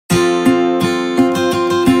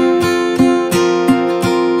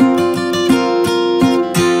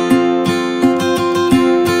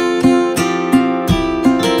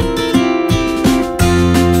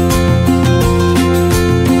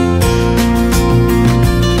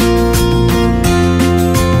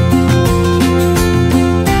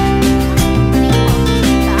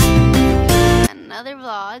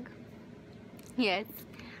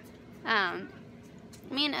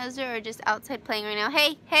Ezra are just outside playing right now.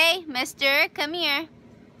 Hey, hey, mister, come here.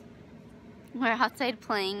 We're outside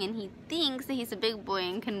playing, and he thinks that he's a big boy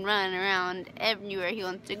and can run around everywhere he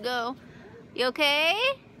wants to go. You okay?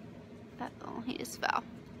 Uh-oh, he just fell.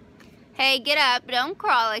 Hey, get up. Don't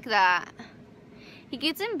crawl like that. He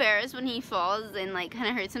gets embarrassed when he falls and like kind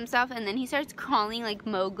of hurts himself, and then he starts crawling like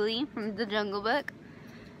Mowgli from the Jungle Book.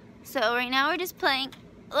 So right now we're just playing.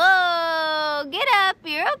 Oh, get up.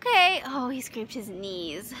 You're okay. Oh, he scraped his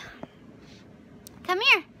knees. Come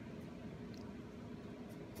here.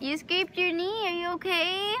 You scraped your knee. Are you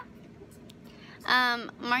okay?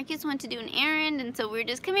 Marcus went to do an errand, and so we're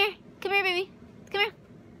just, come here. Come here, baby. Come here.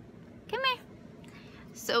 Come here.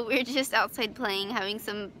 So we're just outside playing, having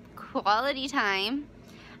some quality time.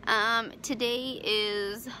 Today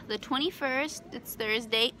is the 21st. It's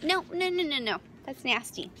Thursday. No. That's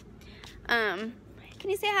nasty. Can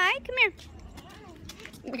you say hi? Come here.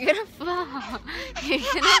 You're gonna fall. You're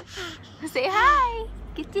gonna say hi.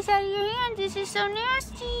 Get this out of your hands. This is so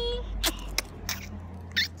nasty.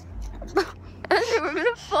 We're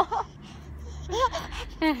gonna fall.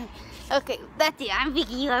 Okay, that's it. I'm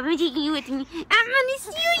picking you up. I'm taking you with me. I'm gonna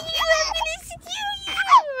steal you. I'm gonna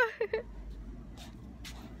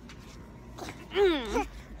steal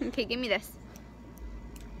you. Okay, give me this.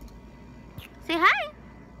 Say hi.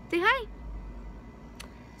 Say hi.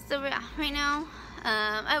 So right now,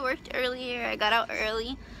 I worked earlier. I got out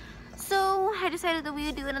early. So I decided that we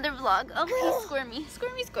would do another vlog. Oh, he's squirmy.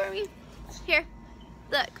 Squirmy, squirmy. Here,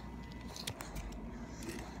 look.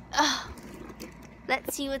 Oh,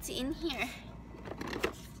 let's see what's in here.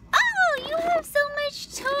 Oh, you have so much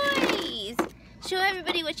toys. Show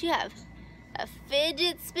everybody what you have. A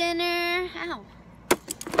fidget spinner. Ow.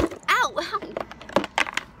 Ow, ow.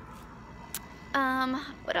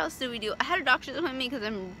 What else did we do? I had a doctor's appointment because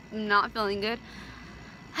I'm not feeling good.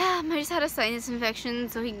 I just had a sinus infection,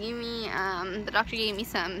 so he gave me, the doctor gave me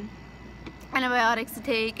some antibiotics to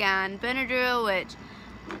take and Benadryl, which,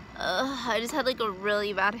 I just had like a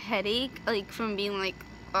really bad headache, like from being like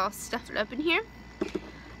all stuffed up in here.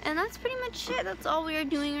 And that's pretty much it. That's all we are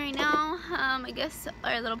doing right now. I guess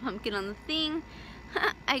our little pumpkin on the thing.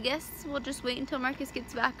 I guess we'll just wait until Marcus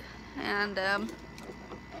gets back and,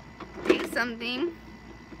 do something.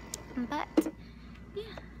 But, yeah,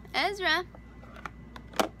 Ezra.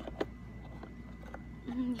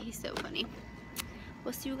 He's so funny.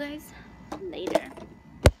 We'll see you guys later.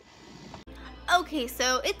 Okay,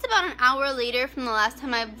 so it's about an hour later from the last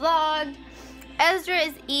time I vlogged. Ezra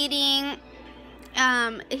is eating.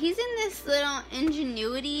 He's in this little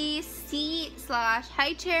Ingenuity seat /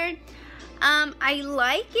 high chair. I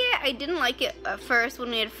like it. I didn't like it at first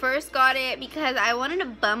when we had first got it because I wanted a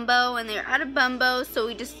Bumbo and they were out of Bumbo, so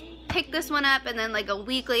we just picked this one up, and then like a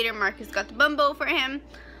week later Marcus got the Bumbo for him.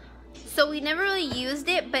 So we never really used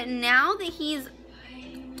it, but now that he's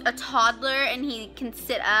a toddler and he can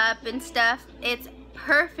sit up and stuff, it's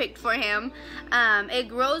perfect for him. It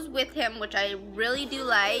grows with him, which I really do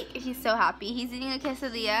like. He's so happy. He's eating a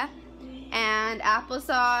quesadilla and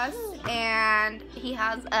applesauce, and he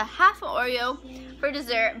has a half Oreo for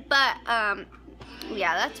dessert. But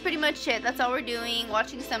yeah, that's pretty much it. That's all we're doing.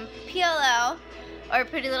 Watching some PLL or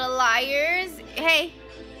Pretty Little Liars. Hey,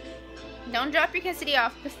 don't drop your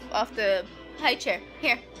quesadilla off the high chair.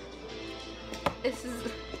 Here.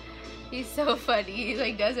 He's so funny. He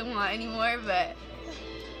like doesn't want anymore, but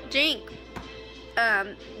drink.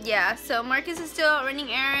 Yeah, so Marcus is still out running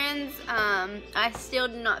errands. I still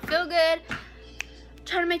do not feel good.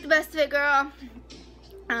 Trying to make the best of it, girl.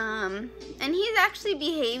 And he's actually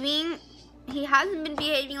behaving. He hasn't been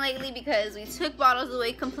behaving lately because we took bottles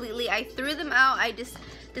away completely. I threw them out. I just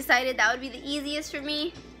decided that would be the easiest for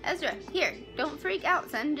me. Ezra, here, don't freak out,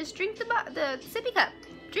 son. Just drink the sippy cup.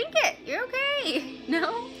 Drink it. You're okay.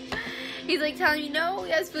 No? He's like telling me no,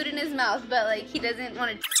 he has food in his mouth, but like he doesn't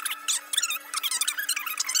want to.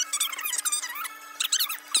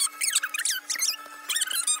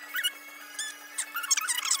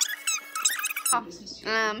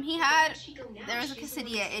 There was a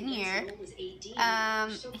quesadilla in here.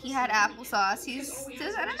 He had applesauce.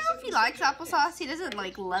 I don't know if he likes applesauce. He doesn't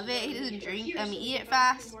like love it. He doesn't eat it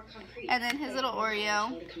fast. And then his little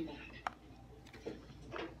Oreo.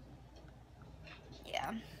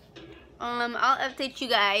 Yeah. I'll update you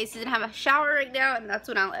guys. He's gonna have a shower right now, and that's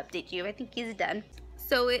when I'll update you. I think he's done.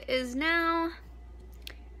 So it is now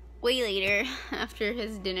way later after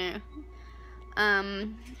his dinner.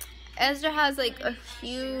 Ezra has like a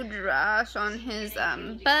huge rash on his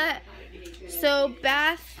butt, so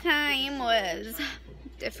bath time was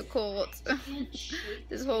difficult.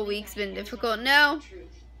 This whole week's been difficult. No,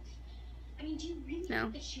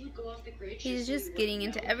 No. He's just getting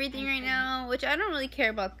into everything right now, which I don't really care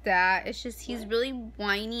about that. It's just he's really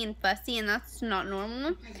whiny and fussy, and that's not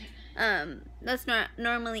normal. That's not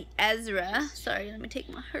normally Ezra. Sorry, let me take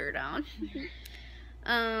my hair down.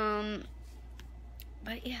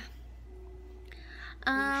 But yeah.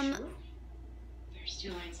 It's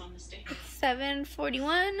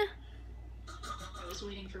 7:41.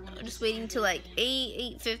 I'm just waiting till like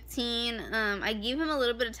 8:15. I gave him a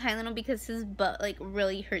little bit of Tylenol because his butt like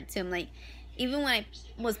really hurts him. Like even when I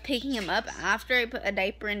was picking him up after I put a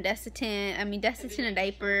diaper and Desitin and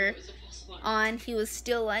diaper on, he was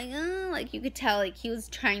still like you could tell like he was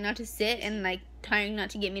trying not to sit and like trying not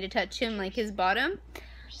to get me to touch him, like his bottom.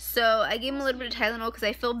 So I gave him a little bit of Tylenol because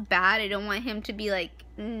I feel bad. I don't want him to be like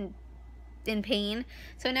in pain.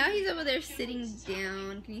 So now he's over there sitting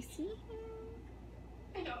down. Can you see him?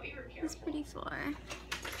 He's pretty far.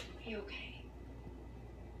 Okay.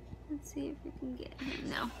 Let's see if we can get him.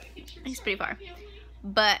 No, he's pretty far.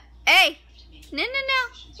 But hey, no.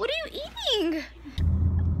 What are you eating?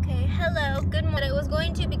 Okay, hello. Good morning. I was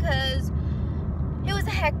going to because it was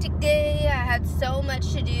a hectic day. I had so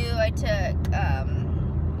much to do.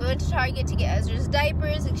 We went to Target to get Ezra's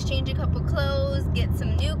diapers, exchange a couple clothes, get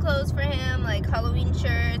some new clothes for him, like Halloween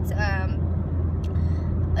shirts,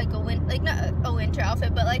 like not a winter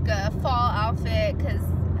outfit, but like a fall outfit, because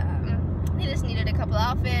he just needed a couple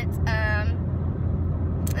outfits.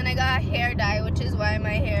 And I got hair dye, which is why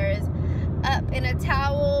my hair is up in a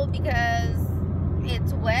towel, because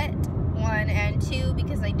it's wet, 1, and 2,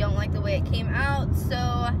 because I don't like the way it came out.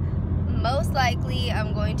 So most likely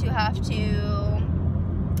I'm going to have to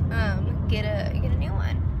get a new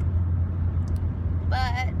one.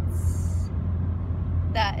 But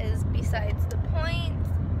that is besides the point.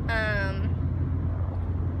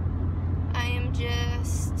 I am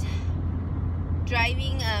just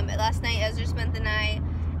driving. Last night Ezra spent the night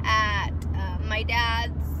at my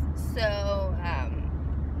dad's, so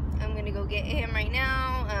I'm gonna go get him right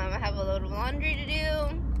now. I have a load of laundry to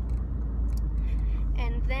do,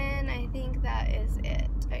 and then I think that is it.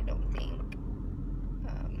 I don't think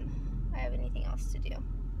I have anything else to do.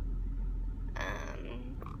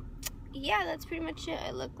 Yeah, that's pretty much it.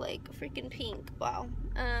 I look like freaking pink. Wow.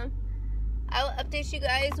 I will update you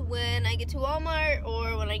guys when I get to Walmart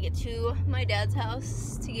or when I get to my dad's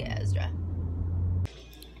house to get Ezra.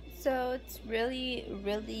 So it's really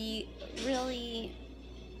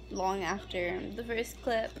long after the first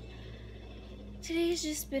clip. Today's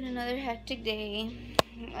just been another hectic day.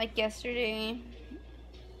 Like yesterday,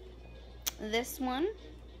 this one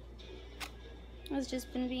has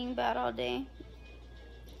just been being bad all day.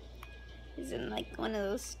 He's in like one of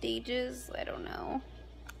those stages, I don't know.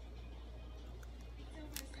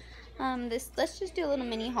 Let's just do a little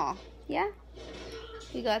mini haul. Yeah,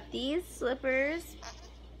 we got these slippers.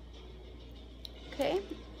 Okay,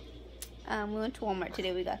 we went to Walmart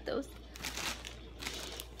today. We got those.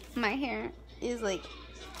 My hair is like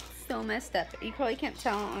so messed up. You probably can't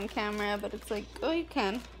tell on camera, but it's like, oh, you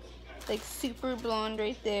can. Like super blonde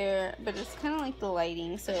right there, but it's kind of like the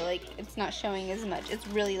lighting, so like it's not showing as much. It's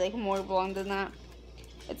really like more blonde than that.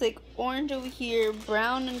 It's like orange over here,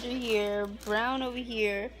 brown under here, brown over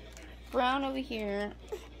here, brown over here.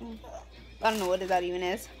 I don't know what that even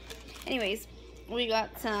is. Anyways, we got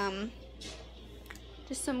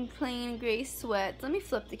just some plain gray sweats. Let me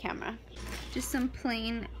flip the camera. Just some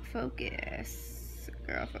plain focus,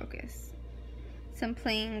 girl focus. Some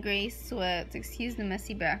plain gray sweats. Excuse the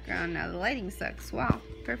messy background. Now the lighting sucks. Wow,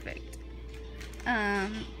 perfect.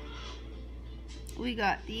 We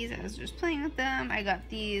got these. I was just playing with them. I got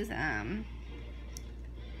these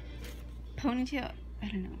ponytail. I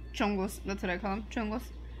don't know, chongos. That's what I call them, chongos.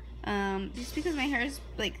 Just because my hair is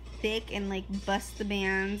like thick and like bust the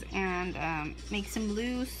bands and makes them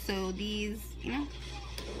loose. So these, you know,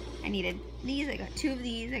 I needed these. I got 2 of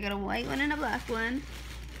these. I got a white one and a black one.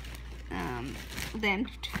 Then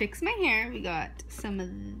to fix my hair, we got some of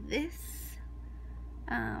this.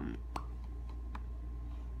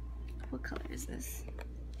 What color is this?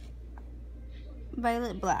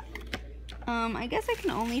 Violet black. I guess I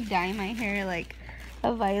can only dye my hair like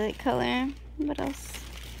a violet color. What else?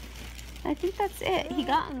 I think that's it. He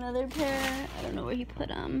got another pair. I don't know where he put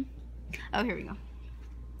them. Oh, here we go.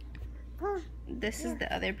 This is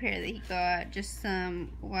the other pair that he got. Just some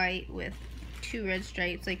white with 2 red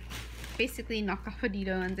stripes, like basically knockoff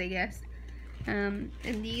Adidas ones, I guess. And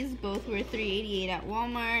these both were $3.88 at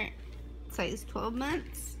Walmart, size 12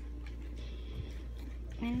 months.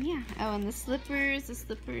 And yeah, oh, and the slippers.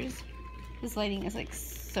 This lighting is like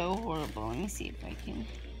so horrible. Let me see if I can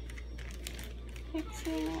fix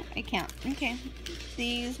it. I can't. Okay,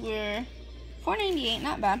 these were $4.98,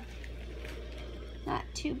 not bad. Not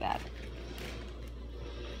too bad.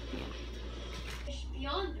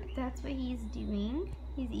 That's what he's doing.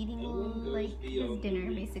 He's eating like his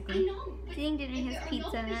dinner, basically. He's eating dinner, his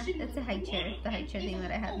pizza. That's a high chair, the high chair thing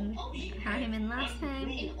that I had him in last time.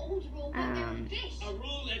 And this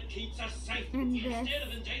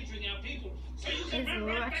is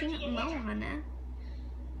watching Moana.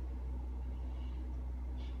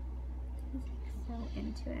 He's so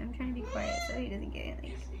into it. I'm trying to be quiet so he doesn't get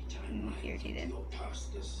like irritated.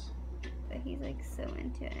 But he's like so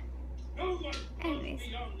into it. Anyways,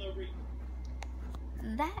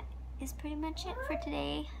 that is pretty much it for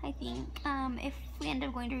today, I think. If we end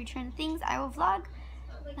up going to return things, I will vlog.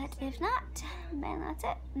 But if not, then that's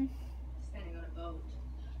it.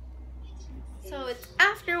 So it's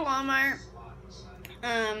after Walmart.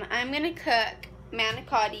 I'm gonna cook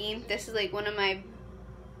manicotti. This is like one of my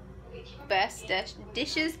best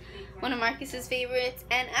dishes, one of Marcus's favorites,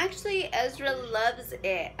 and actually Ezra loves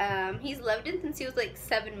it. He's loved it since he was like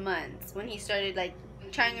 7 months when he started like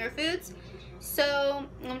trying our foods. So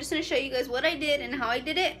I'm just gonna show you guys what I did and how I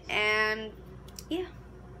did it, and yeah.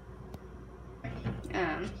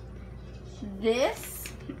 This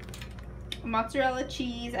mozzarella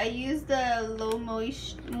cheese, I use the low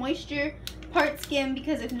moisture part skim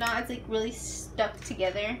because if not, it's like really stuck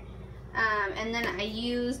together. And then I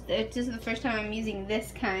used, this is the first time I'm using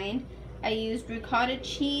this kind. I used ricotta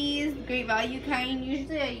cheese, great value kind.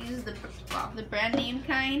 Usually I use the brand name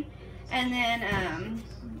kind. And then,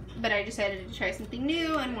 but I decided to try something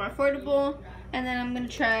new and more affordable. And then I'm gonna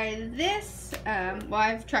try this. Well,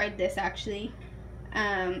 I've tried this actually.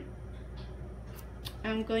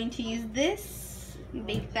 I'm going to use this,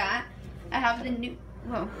 bake that. I have the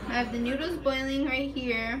noodles boiling right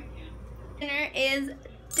here. Dinner is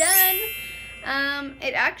done.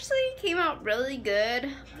 It actually came out really good.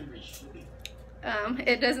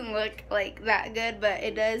 It doesn't look like that good, but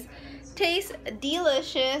it does taste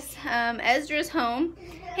delicious. Ezra's home.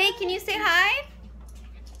 Hey, can you say hi?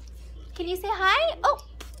 Can you say hi? Oh,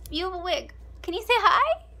 you have a wig. Can you say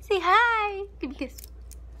hi? Say hi. Give me a kiss.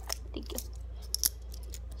 Thank you.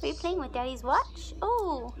 Are you playing with Daddy's watch?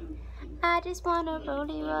 Oh, I just want to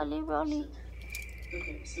rolly, rolly, rolly.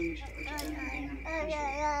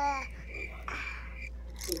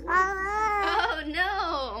 Oh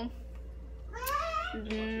no!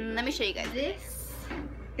 Let me show you guys. This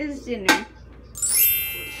is dinner.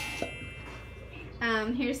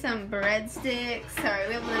 Here's some breadsticks. Sorry,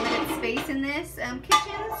 we have limited space in this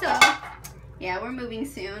kitchen, so yeah, we're moving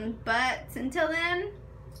soon. But until then,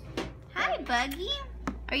 hi Buggy.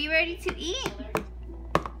 Are you ready to eat?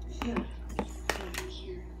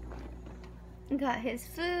 Got his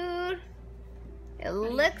food. It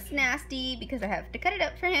looks nasty because I have to cut it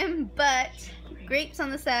up for him, but grapes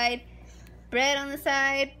on the side, bread on the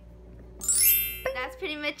side. That's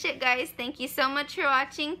pretty much it, guys. Thank you so much for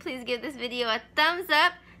watching. Please give this video a thumbs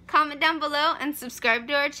up, comment down below, and subscribe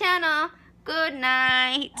to our channel. Good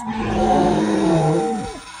night.